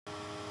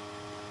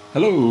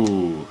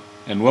Hello,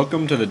 and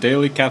welcome to the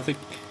Daily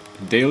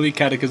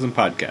Catechism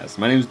Podcast.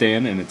 My name is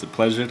Dan, and it's a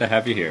pleasure to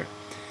have you here.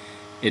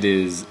 It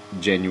is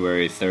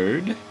January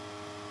 3rd,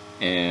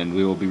 and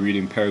we will be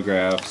reading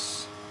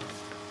paragraphs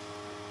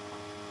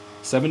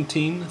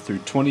 17 through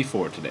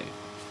 24 today.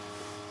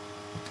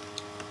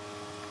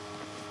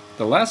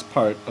 The last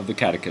part of the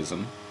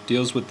Catechism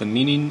deals with the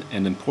meaning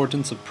and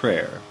importance of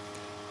prayer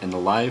in the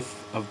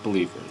life of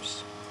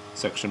believers.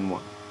 Section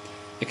 1.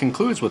 It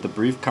concludes with a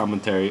brief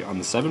commentary on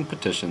the 7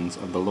 petitions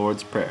of the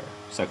Lord's Prayer,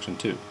 Section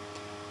 2.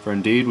 For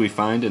indeed we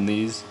find in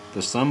these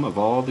the sum of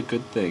all the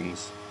good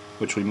things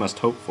which we must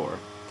hope for,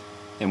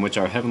 and which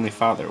our Heavenly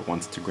Father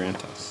wants to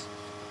grant us.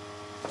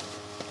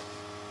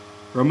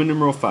 Roman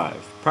numeral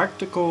 5.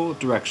 Practical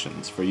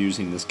directions for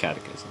using this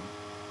catechism.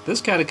 This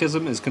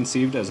catechism is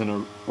conceived as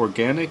an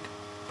organic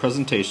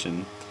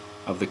presentation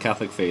of the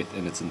Catholic faith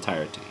in its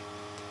entirety.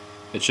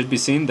 It should be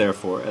seen,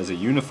 therefore, as a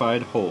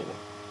unified whole.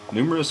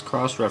 Numerous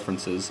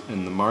cross-references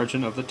in the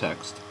margin of the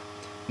text,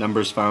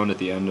 numbers found at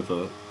the end of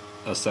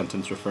a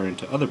sentence referring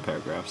to other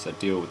paragraphs that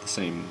deal with the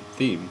same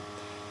theme,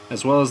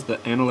 as well as the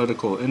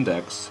analytical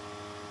index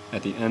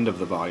at the end of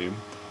the volume,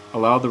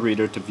 allow the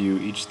reader to view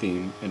each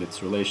theme in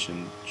its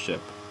relationship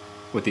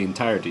with the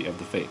entirety of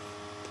the faith.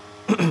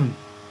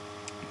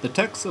 The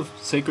texts of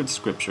sacred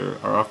scripture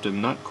are often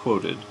not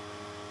quoted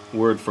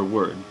word for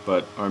word,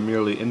 but are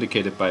merely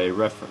indicated by a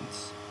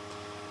reference.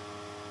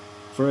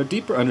 For a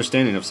deeper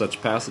understanding of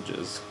such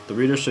passages, the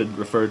reader should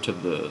refer to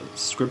the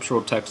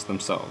scriptural texts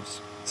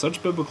themselves.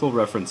 Such biblical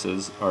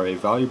references are a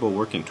valuable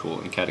working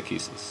tool in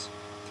catechesis.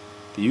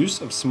 The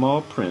use of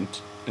small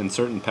print in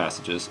certain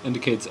passages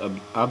indicates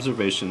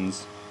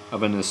observations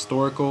of an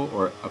historical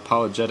or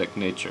apologetic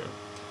nature,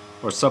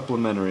 or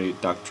supplementary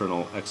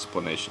doctrinal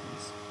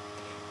explanations.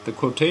 The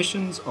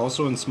quotations,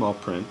 also in small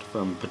print,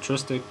 from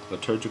patristic,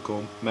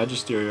 liturgical,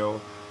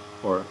 magisterial,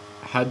 or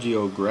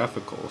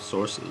hagiographical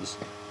sources,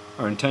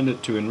 are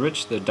intended to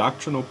enrich the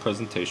doctrinal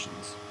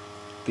presentations.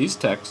 These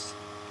texts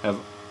have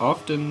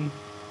often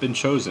been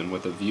chosen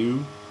with a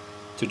view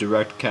to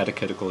direct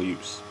catechetical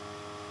use.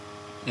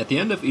 At the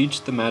end of each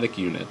thematic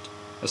unit,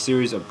 a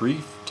series of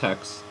brief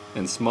texts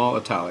in small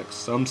italics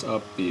sums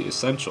up the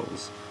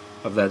essentials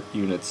of that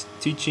unit's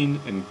teaching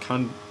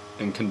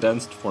in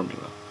condensed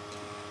formula.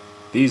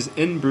 These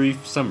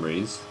in-brief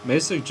summaries may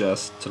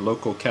suggest to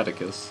local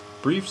catechists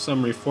brief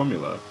summary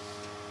formula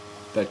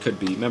that could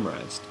be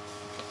memorized.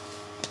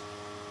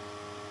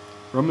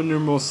 Roman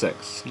numeral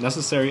 6.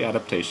 Necessary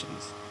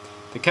adaptations.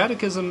 The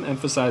Catechism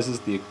emphasizes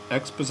the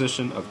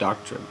exposition of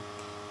doctrine.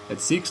 It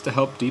seeks to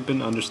help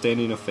deepen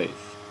understanding of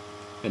faith.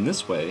 In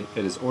this way,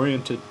 it is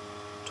oriented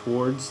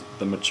towards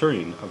the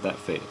maturing of that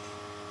faith.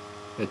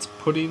 It's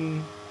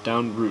putting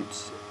down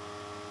roots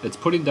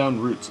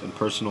in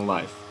personal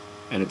life,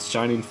 and it's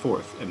shining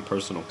forth in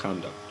personal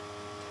conduct.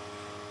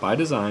 By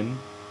design,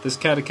 this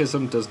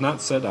catechism does not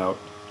set out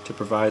to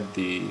provide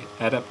the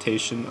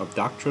adaptation of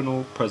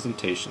doctrinal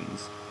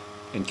presentations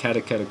and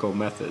catechetical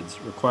methods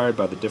required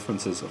by the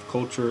differences of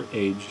culture,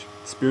 age,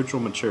 spiritual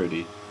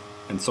maturity,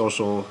 and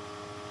social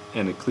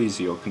and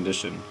ecclesial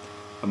condition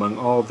among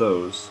all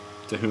those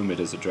to whom it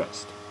is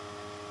addressed.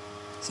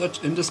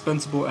 Such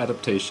indispensable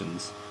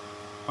adaptations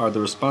are the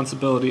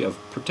responsibility of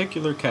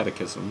particular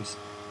catechisms,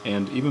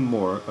 and even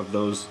more of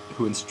those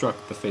who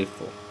instruct the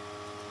faithful.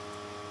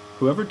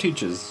 Whoever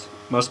teaches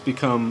must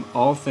become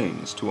all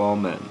things to all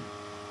men.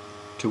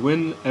 To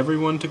win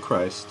everyone to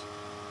Christ,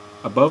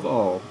 above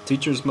all,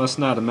 teachers must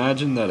not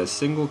imagine that a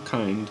single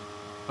kind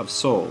of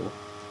soul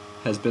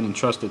has been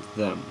entrusted to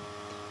them,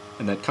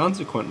 and that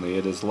consequently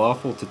it is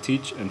lawful to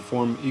teach and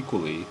form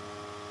equally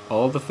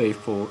all the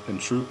faithful in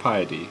true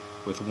piety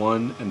with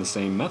one and the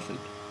same method.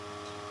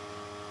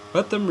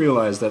 Let them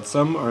realize that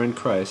some are in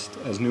Christ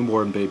as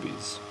newborn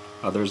babies,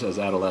 others as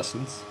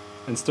adolescents,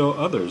 and still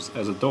others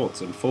as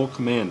adults in full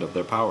command of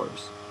their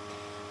powers.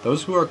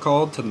 Those who are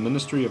called to the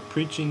ministry of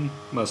preaching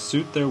must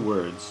suit their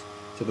words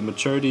to the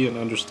maturity and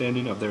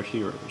understanding of their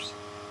hearers,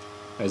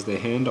 as they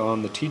hand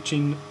on the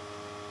teaching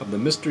of the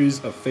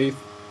mysteries of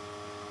faith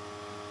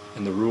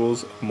and the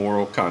rules of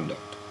moral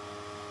conduct.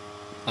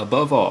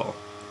 Above all,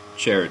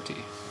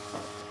 charity.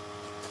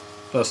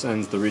 Thus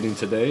ends the reading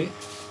today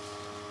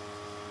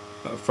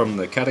from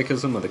the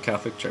Catechism of the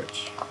Catholic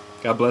Church.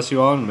 God bless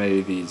you all, and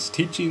may these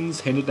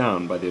teachings handed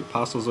down by the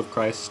apostles of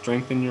Christ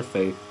strengthen your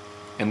faith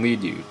and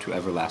lead you to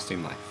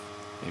everlasting life.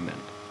 Amen.